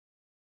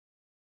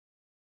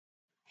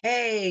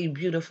Hey,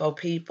 beautiful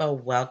people.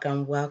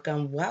 Welcome,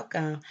 welcome,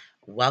 welcome.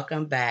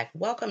 Welcome back.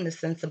 Welcome to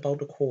Sensible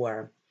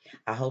Decor.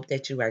 I hope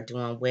that you are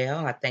doing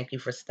well. I thank you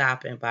for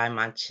stopping by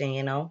my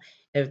channel.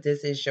 If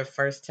this is your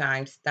first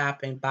time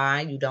stopping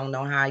by, you don't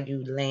know how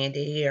you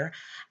landed here,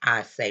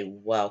 I say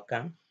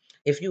welcome.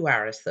 If you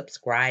are a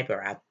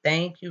subscriber, I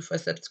thank you for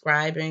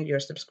subscribing.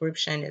 Your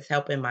subscription is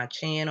helping my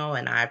channel,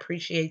 and I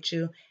appreciate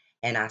you.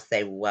 And I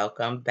say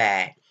welcome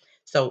back.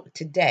 So,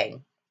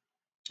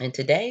 in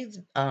today's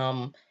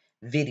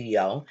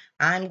video,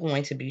 I'm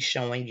going to be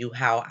showing you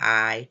how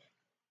I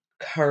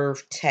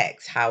curve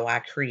text, how I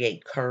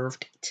create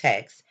curved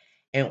text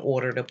in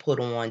order to put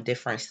on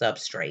different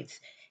substrates.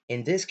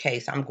 In this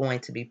case, I'm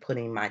going to be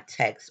putting my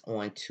text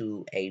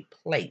onto a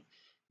plate.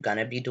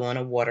 Gonna be doing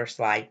a water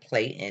slide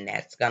plate, and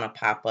that's gonna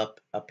pop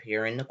up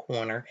here in the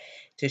corner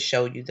to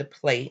show you the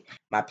plate.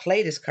 My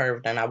plate is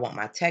curved, and I want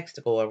my text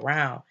to go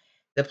around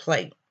the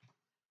plate.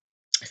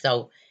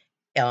 So,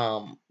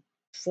 um,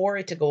 for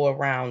it to go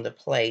around the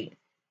plate,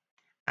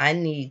 I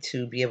need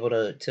to be able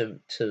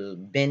to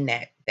bend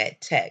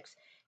that text.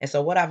 And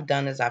so what I've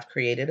done is I've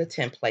created a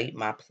template.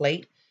 My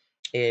plate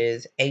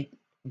is 8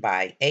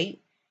 by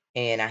 8,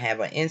 and I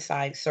have an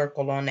inside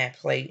circle on that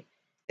plate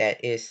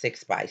that is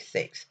 6 by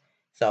 6.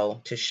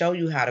 So to show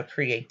you how to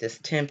create this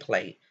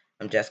template,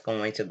 I'm just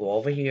going to go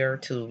over here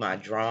to my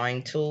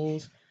drawing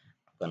tools.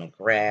 I'm going to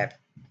grab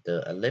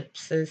the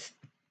ellipses.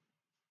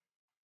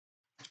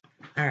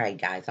 All right,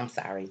 guys, I'm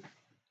sorry.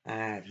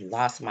 I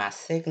lost my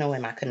signal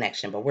and my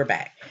connection, but we're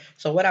back.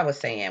 So what I was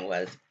saying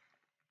was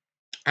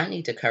I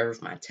need to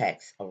curve my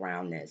text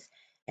around this.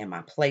 And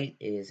my plate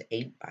is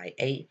 8 by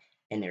 8,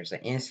 and there's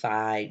an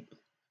inside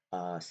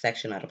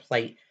section of the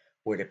plate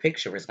where the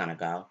picture is going to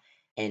go.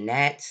 And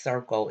that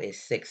circle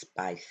is 6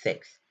 by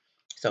 6.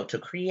 So to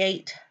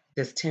create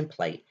this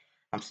template,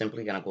 I'm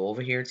simply going to go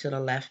over here to the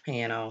left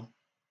panel,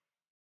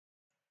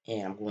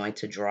 and I'm going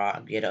to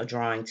get a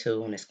drawing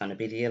tool, and it's going to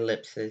be the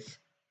ellipses.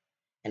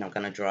 And I'm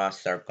going to draw a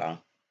circle,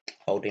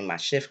 holding my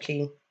shift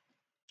key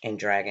and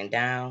dragging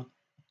down.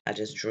 I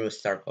just drew a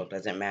circle,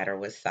 doesn't matter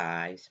what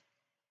size.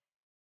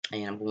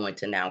 And I'm going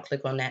to now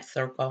click on that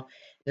circle.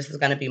 This is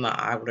going to be my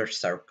outer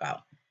circle,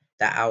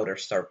 the outer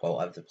circle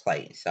of the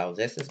plate. So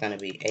this is going to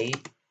be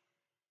 8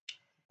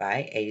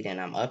 by 8,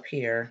 and I'm up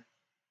here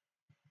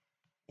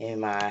in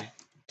my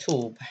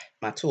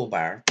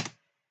toolbar.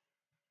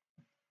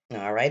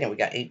 All right, and we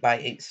got 8 by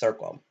 8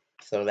 circle.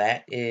 So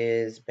that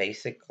is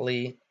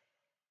basically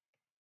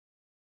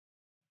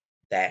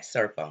that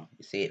circle.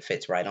 You see it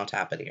fits right on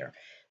top of there.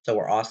 So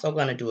we're also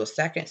going to do a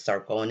second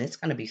circle, and it's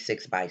going to be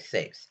 6 by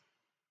 6.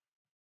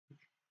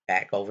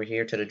 Back over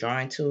here to the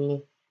drawing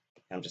tool.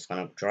 I'm just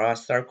going to draw a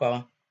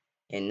circle.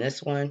 In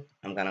this one,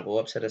 I'm going to go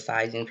up to the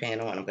sizing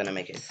panel, and I'm going to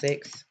make it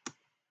 6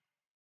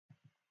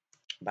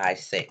 by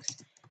 6.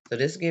 So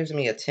this gives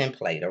me a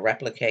template, a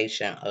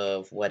replication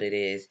of what it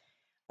is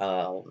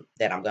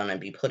that I'm going to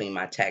be putting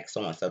my text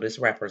on. So this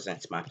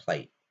represents my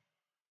plate.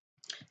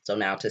 So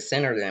now to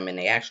center them, and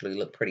they actually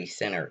look pretty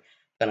centered,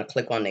 I'm going to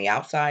click on the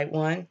outside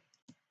one,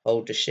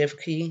 hold the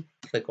shift key,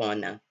 click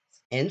on the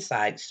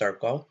inside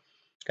circle.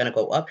 Going to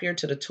go up here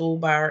to the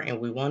toolbar, and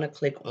we want to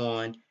click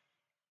on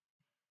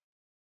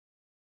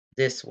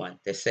this one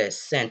that says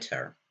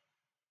center.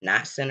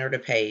 Not center the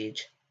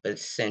page, but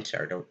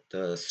center,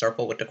 the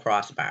circle with the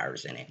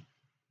crossbars in it.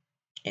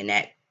 And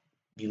that,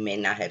 you may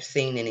not have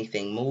seen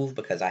anything move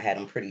because I had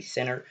them pretty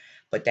centered,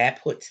 but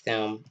that puts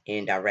them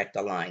in direct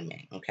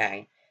alignment,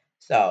 okay?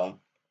 So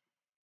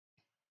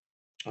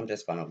I'm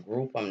just going to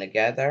group them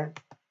together.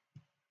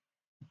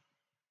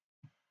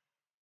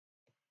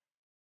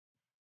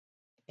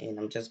 And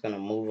I'm just going to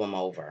move them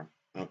over,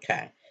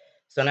 okay?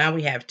 So now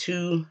we have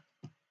two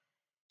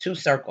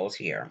circles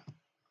here,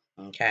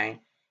 okay?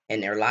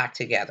 And they're locked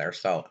together.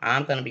 So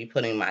I'm going to be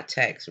putting my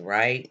text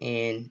right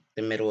in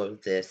the middle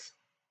of the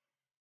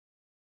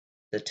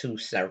two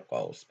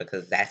circles,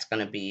 because that's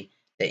going to be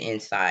the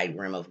inside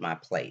rim of my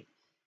plate.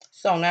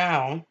 So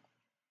now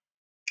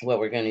what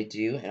we're going to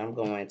do, and I'm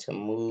going to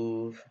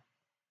move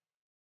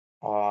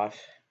off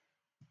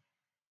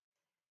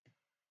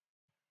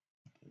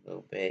a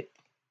little bit,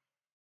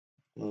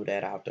 move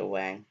that out the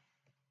way,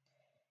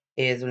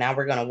 is now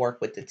we're going to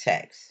work with the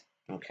text,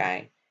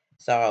 okay?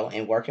 So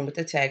in working with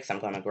the text, I'm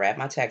going to grab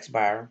my text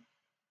bar,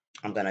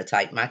 I'm going to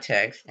type my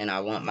text, and I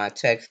want my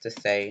text to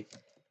say,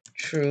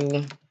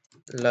 true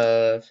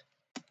love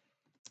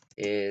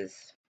is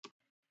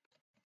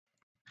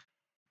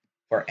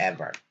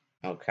forever,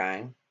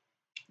 okay?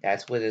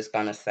 That's what it's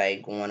going to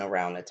say going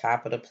around the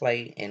top of the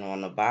plate. And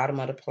on the bottom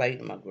of the plate,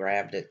 I'm going to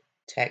grab the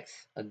text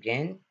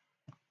again.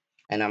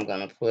 And I'm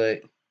going to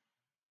put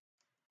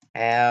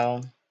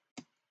Al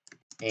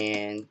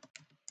and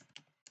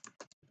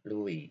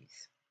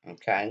Louise.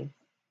 Okay.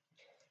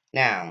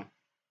 Now,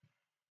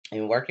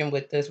 in working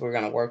with this, we're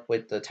going to work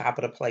with the top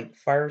of the plate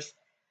first.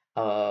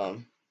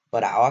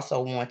 But I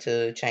also want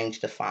to change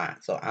the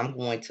font. So I'm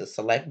going to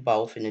select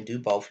both. And to do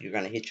both, you're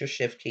going to hit your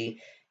shift key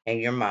and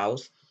your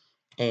mouse.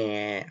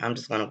 And I'm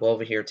just going to go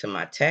over here to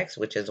my text,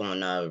 which is on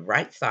the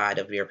right side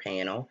of your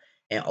panel.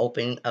 and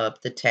open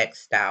up the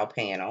text style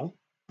panel.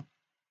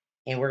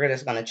 And we're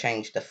just going to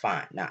change the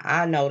font. Now,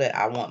 I know that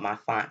I want my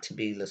font to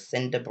be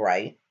Lucinda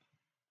Bright.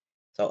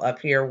 So up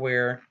here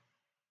where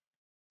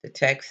the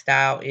text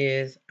style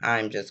is,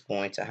 I'm just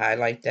going to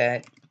highlight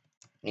that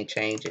and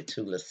change it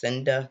to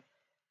Lucinda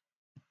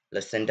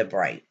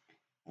Bright.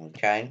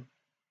 Okay.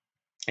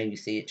 And you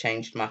see it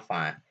changed my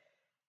font.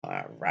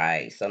 All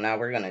right. So now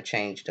we're going to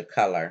change the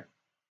color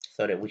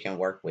so that we can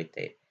work with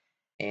it.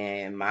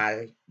 And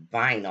my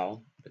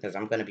vinyl, because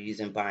I'm going to be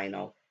using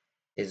vinyl,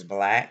 is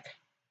black.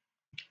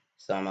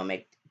 So I'm going to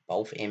make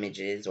both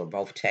images or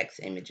both text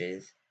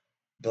images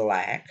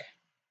black.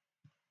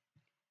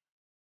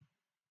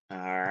 All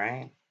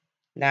right.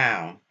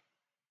 Now,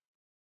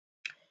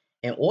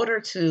 in order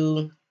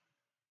to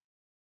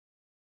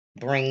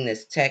bring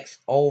this text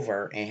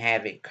over and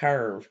have it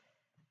curve,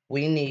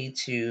 we need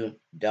to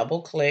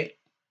double click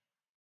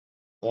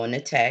on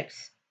the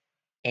text,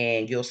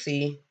 and you'll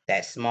see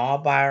that small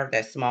bar,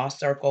 that small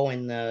circle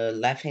in the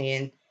left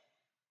hand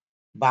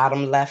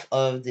bottom left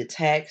of the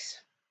text.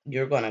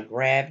 You're going to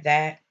grab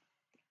that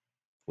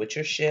with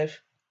your shift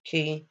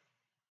key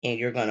and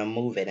you're going to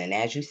move it. And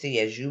as you see,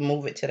 as you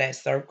move it to that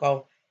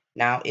circle,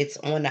 now it's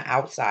on the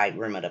outside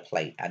rim of the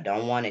plate. I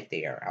don't want it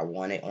there. I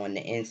want it on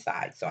the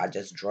inside. So I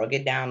just drug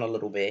it down a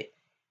little bit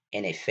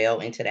and it fell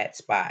into that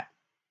spot.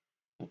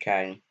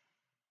 Okay.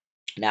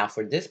 Now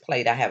for this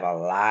plate, I have a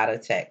lot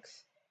of text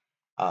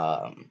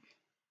on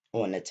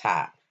the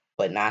top,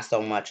 but not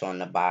so much on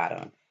the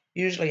bottom.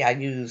 Usually I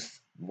use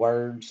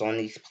words on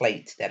these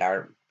plates that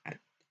are,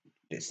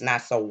 it's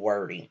not so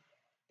wordy.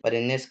 But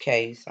in this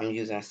case, I'm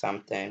using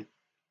something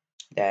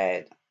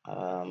that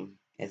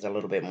is a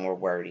little bit more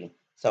wordy.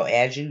 So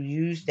as you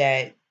use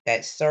that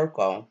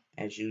circle,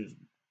 as you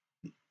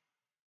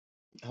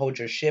hold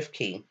your shift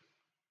key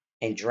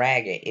and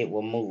drag it, it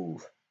will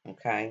move.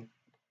 Okay.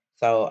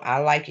 So I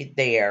like it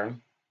there,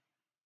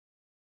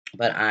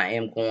 but I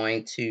am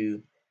going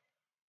to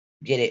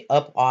get it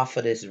up off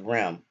of this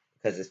rim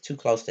because it's too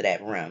close to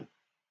that rim.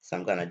 So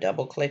I'm going to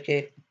double click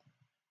it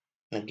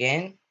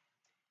again.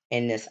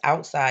 And this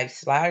outside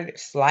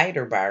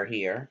slider bar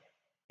here,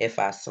 if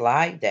I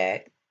slide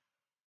that,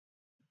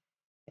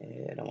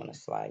 I don't want to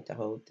slide the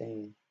whole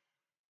thing.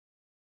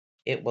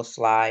 It will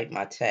slide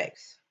my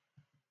text.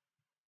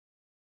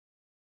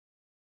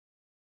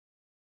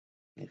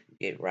 If you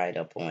get right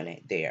up on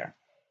it there.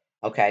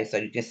 Okay, so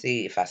you can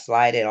see if I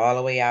slide it all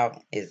the way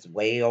out, it's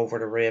way over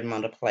the rim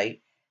on the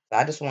plate. So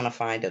I just want to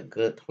find a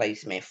good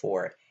placement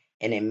for it.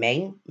 And it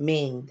may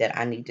mean that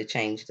I need to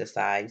change the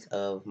size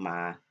of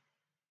my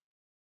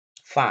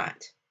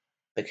font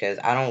because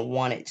I don't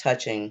want it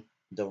touching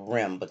the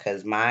rim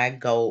because my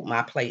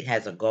plate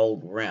has a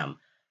gold rim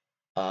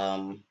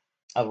um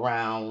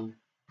around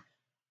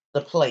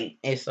the plate.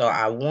 And so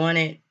I want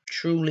it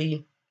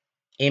truly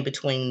in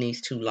between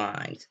these two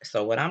lines.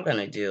 So what I'm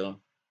gonna do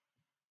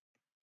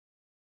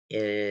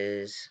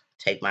is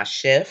take my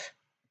shift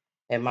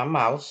and my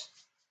mouse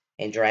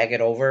and drag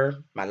it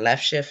over my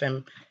left shift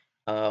and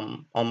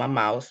on my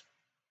mouse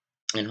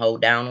and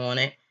hold down on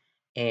it.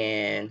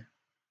 And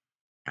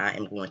I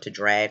am going to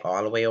drag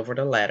all the way over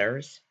the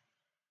letters,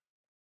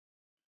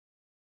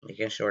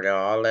 making sure that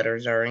all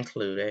letters are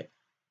included.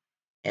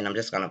 And I'm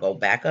just going to go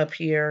back up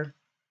here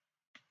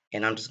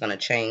and I'm just going to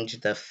change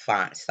the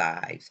font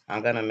size.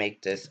 I'm going to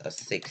make this a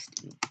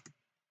 60.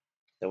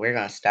 So we're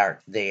going to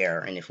start there.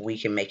 And if we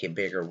can make it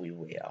bigger, we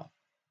will.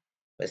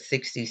 But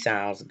 60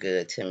 sounds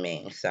good to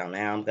me. So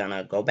now I'm going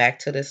to go back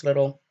to this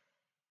little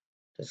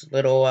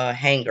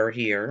hanger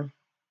here,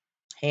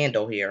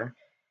 handle here,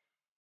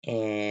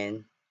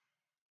 and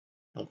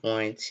I'm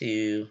going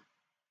to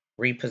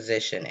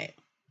reposition it.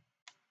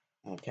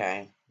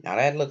 Okay, now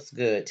that looks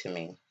good to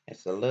me.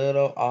 It's a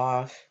little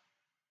off.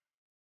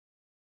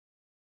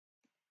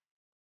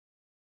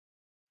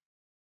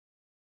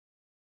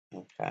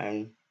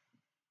 Okay,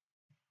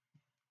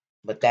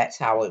 but that's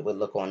how it would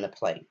look on the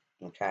plate.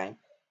 Okay,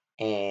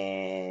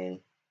 and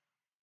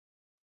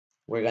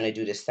we're going to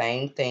do the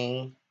same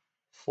thing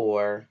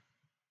for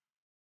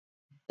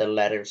the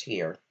letters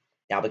here.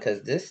 Now,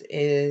 because this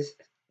is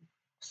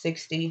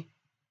 60,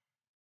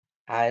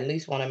 I at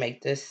least want to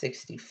make this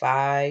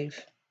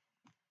 65.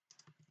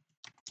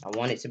 I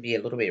want it to be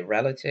a little bit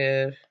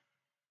relative.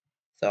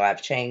 So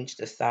I've changed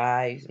the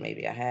size,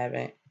 maybe I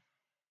haven't,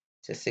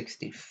 to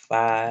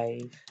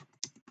 65.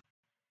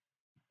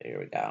 There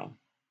we go.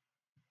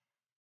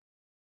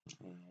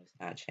 It's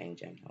not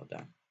changing. Hold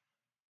on.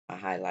 I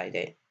highlight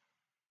it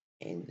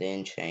and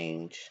then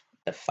change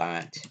the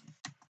font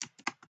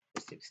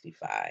to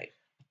 65.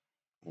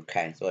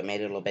 Okay, so it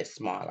made it a little bit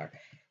smaller.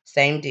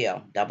 Same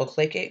deal. Double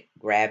click it,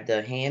 grab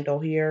the handle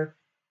here,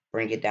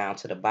 bring it down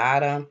to the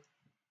bottom.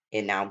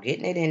 And now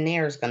getting it in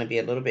there is going to be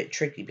a little bit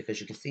tricky because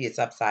you can see it's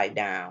upside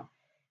down.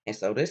 And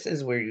so this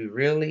is where you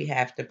really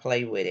have to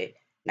play with it.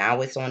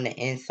 Now it's on the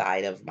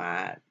inside of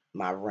my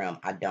rim.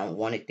 I don't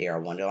want it there. I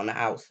want it on the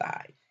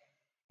outside.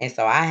 And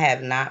so I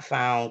have not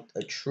found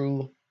a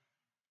true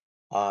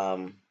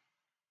um,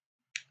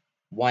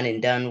 one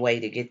and done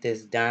way to get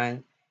this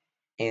done.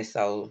 And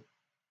so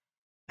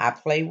I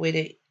play with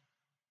it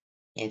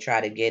and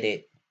try to get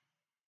it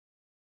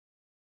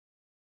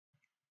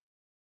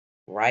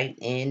right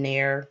in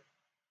there,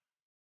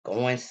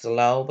 going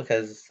slow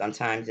because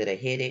sometimes it'll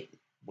hit it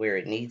where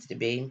it needs to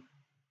be.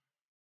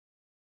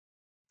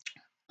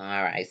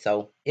 All right,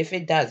 so if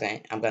it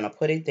doesn't, I'm going to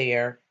put it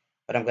there,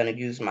 but I'm going to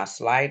use my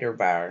slider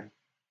bar.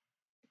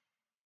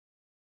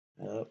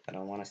 Oh, I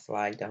don't want to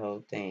slide the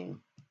whole thing.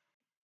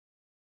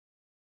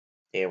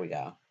 There we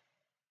go.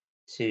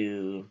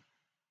 To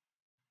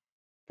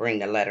bring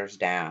the letters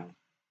down.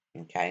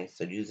 Okay,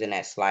 so using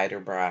that slider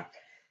bar,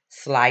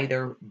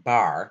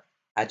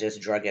 I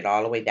just drug it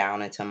all the way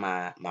down until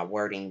my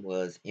wording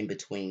was in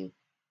between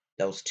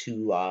those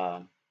two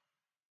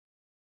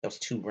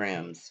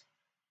rims,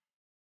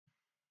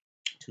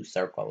 two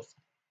circles.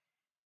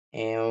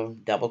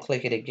 And double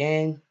click it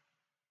again.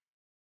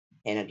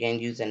 And again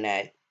using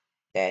that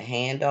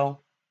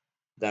handle,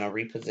 I'm gonna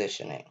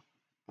reposition it.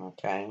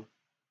 Okay.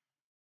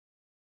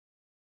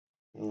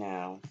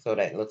 Now, so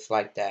that looks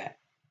like that.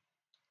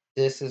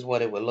 This is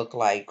what it would look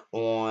like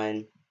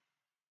on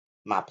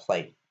my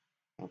plate.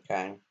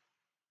 Okay.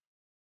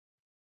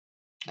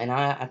 And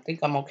I think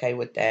I'm okay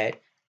with that.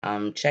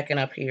 I'm checking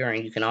up here,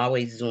 and you can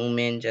always zoom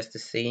in just to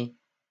see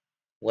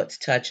what's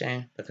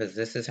touching because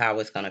this is how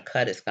it's going to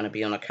cut. It's going to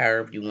be on a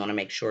curve. You want to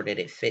make sure that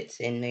it fits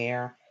in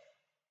there.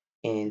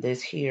 And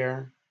this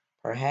here,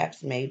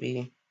 perhaps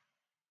maybe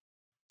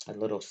a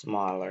little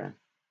smaller.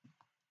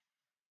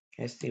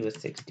 Let's see what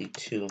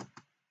 62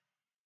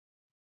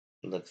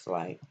 looks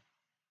like.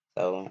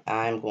 So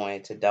I'm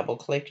going to double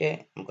click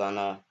it. I'm going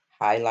to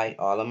highlight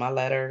all of my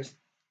letters.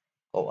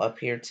 Go up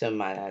here to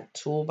my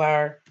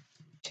toolbar.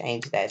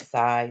 Change that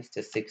size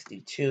to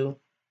 62.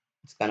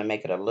 It's going to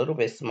make it a little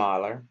bit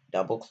smaller.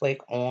 Double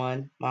click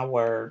on my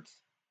words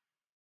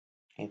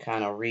and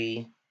kind of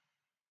reposition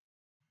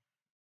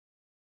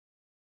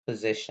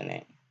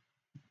it.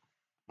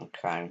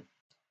 Okay.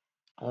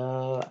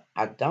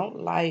 I don't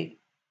like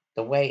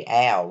the way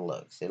Al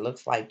looks. It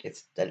looks like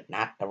it's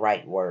not the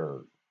right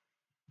word.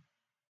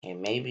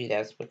 And maybe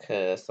that's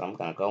because I'm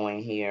going to go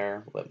in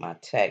here with my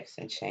text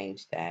and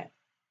change that.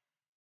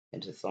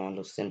 And just on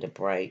Lucinda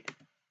Bright,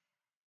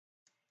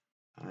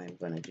 I'm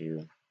going to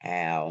do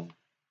Al.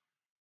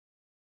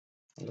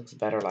 It looks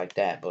better like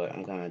that, but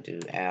I'm going to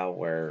do Al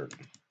Word,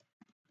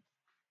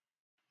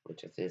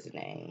 which is his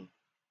name,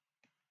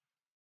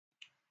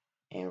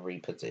 and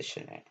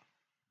reposition it.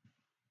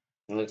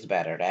 It looks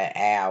better. That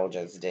Al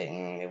just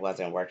didn't, it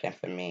wasn't working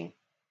for me.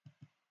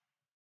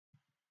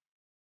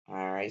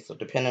 All right, so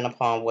depending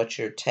upon what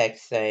your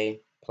text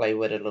say, play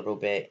with it a little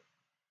bit,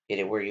 get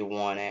it where you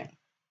want it.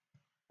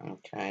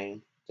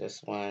 Okay,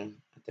 this one,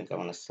 I think I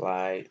want to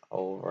slide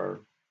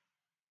over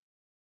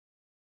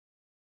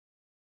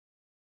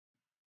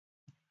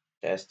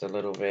just a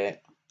little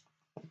bit.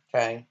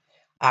 Okay.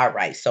 All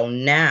right, so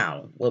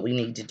now what we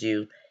need to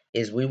do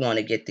is we want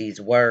to get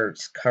these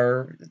words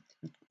curved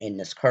in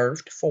this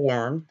curved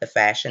form, the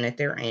fashion that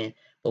they're in,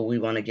 but we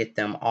want to get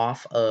them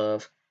off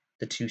of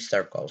the two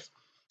circles.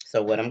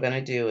 So what I'm going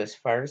to do is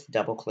first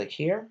double click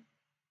here.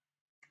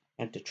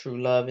 If the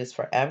true love is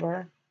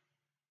forever,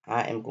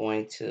 I am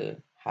going to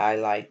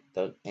highlight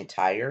the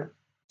entire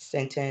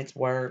sentence,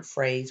 word,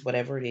 phrase,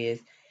 whatever it is.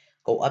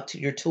 Go up to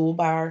your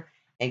toolbar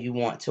and you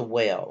want to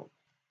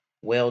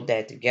weld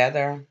that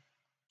together.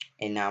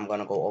 And now I'm going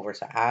to go over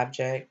to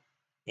object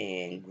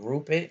and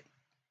group it.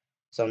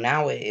 So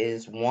now it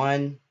is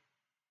one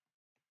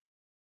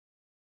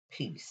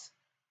piece.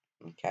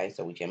 Okay,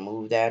 so we can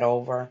move that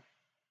over.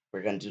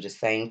 We're going to do the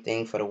same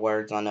thing for the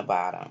words on the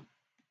bottom.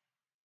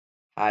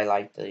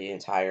 Highlight the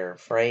entire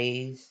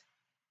phrase,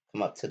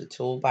 come up to the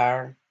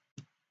toolbar,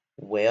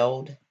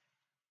 weld,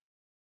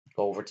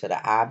 go over to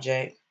the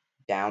object,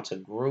 down to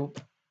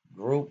group,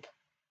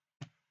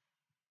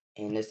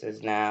 and this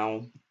is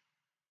now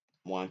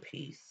one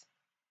piece.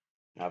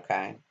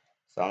 Okay,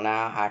 so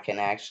now I can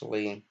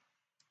actually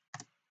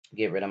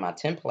get rid of my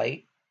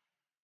template,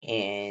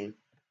 and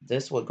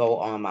this will go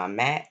on my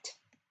mat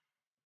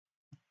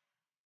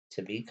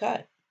to be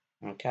cut.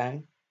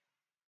 Okay,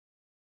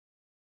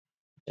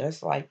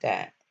 just like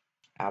that.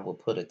 I will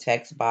put a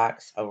text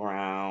box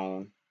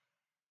around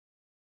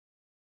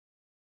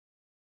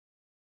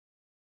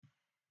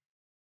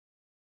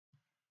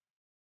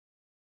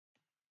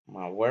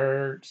my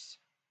words,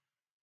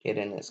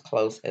 getting as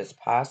close as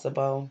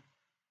possible.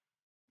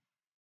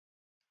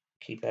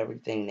 Keep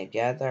everything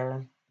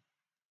together.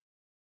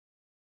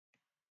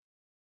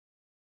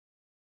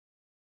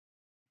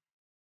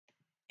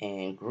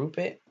 And group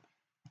it.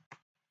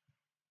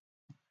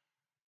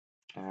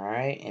 All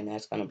right, and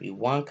that's going to be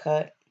one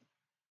cut.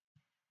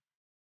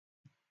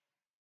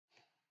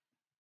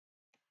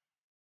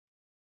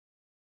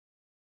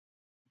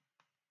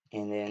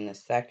 And then the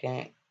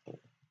second,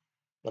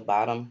 the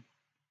bottom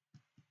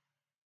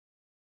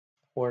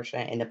portion.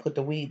 And to put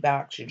the weed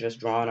box, you're just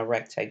drawing a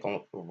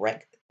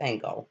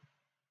rectangle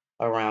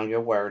around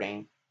your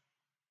wording,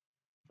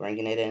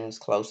 bringing it in as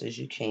close as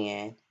you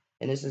can.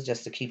 And this is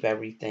just to keep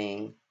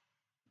everything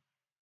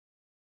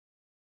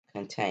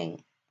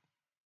contained.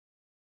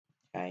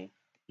 Okay.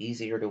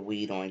 easier to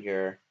weed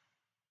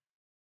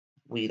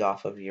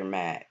off of your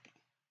mat,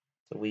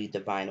 to weed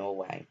the vinyl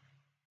away.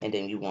 And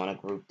then you want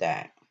to group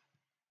that.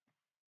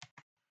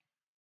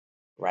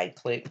 Right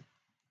click,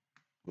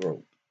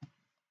 group.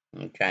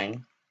 Okay.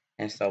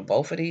 And so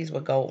both of these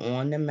will go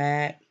on the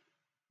mat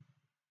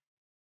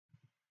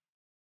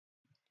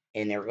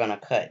and they're going to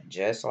cut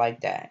just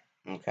like that.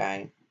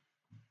 Okay.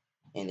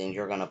 And then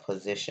you're going to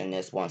position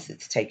this once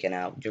it's taken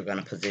out, you're going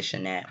to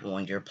position that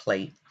on your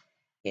plate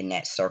in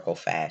that circle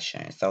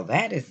fashion. So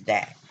that is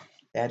that.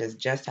 That is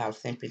just how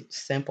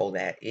simple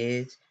that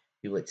is.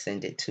 You would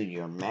send it to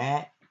your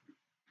mat.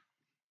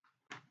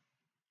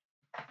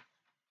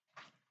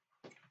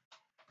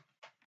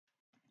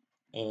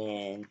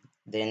 And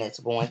then it's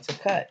going to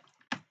cut.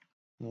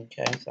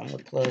 Okay, so I'm going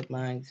to plug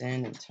mine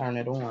in and turn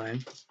it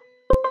on.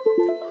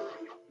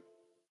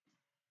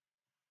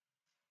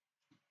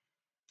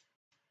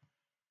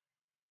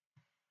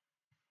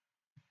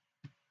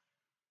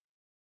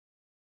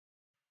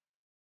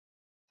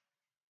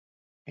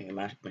 And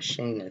my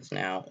machine is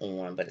now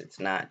on, but it's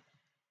not,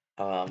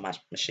 my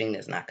machine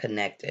is not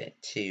connected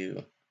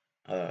to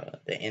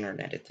the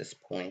internet at this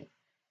point.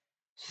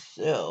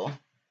 So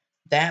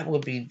that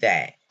would be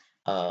that.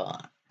 Uh,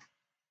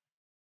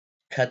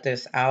 cut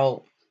this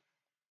out,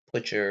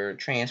 put your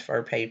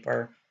transfer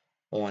paper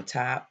on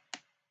top,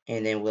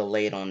 and then we'll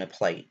lay it on the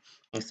plate.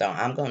 And so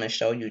I'm going to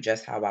show you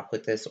just how I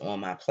put this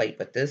on my plate,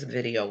 but this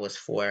video was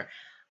for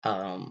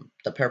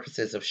the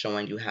purposes of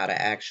showing you how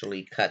to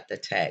actually cut the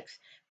text.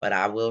 But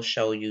I will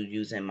show you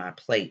using my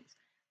plate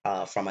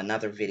from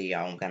another video.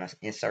 I'm going to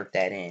insert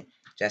that in,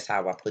 just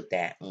how I put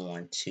that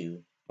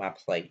onto my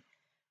plate.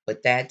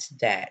 But that's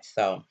that.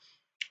 So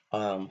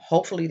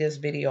hopefully this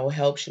video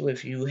helps you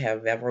if you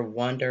have ever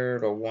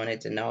wondered or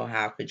wanted to know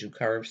how could you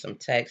curve some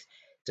text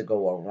to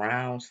go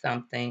around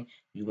something.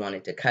 You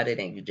wanted to cut it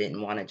and you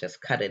didn't want to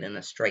just cut it in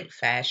a straight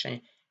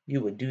fashion.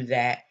 You would do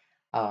that.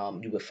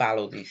 You would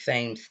follow these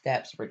same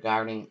steps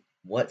regarding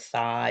what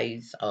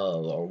size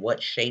or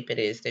what shape it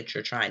is that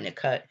you're trying to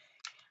cut.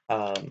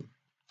 Um,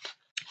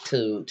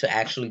 to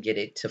actually get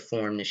it to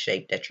form the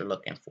shape that you're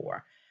looking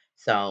for.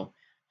 So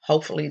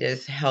hopefully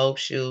this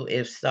helps you.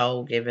 If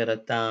so, give it a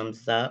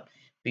thumbs up.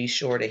 Be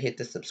sure to hit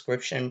the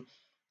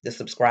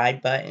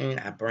subscribe button.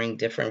 I bring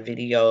different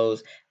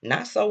videos,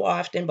 not so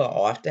often, but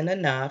often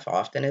enough,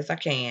 often as I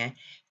can.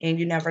 And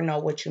you never know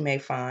what you may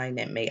find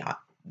that may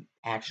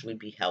actually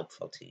be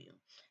helpful to you.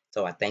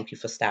 So I thank you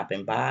for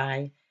stopping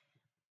by.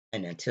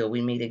 And until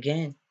we meet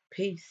again,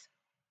 peace.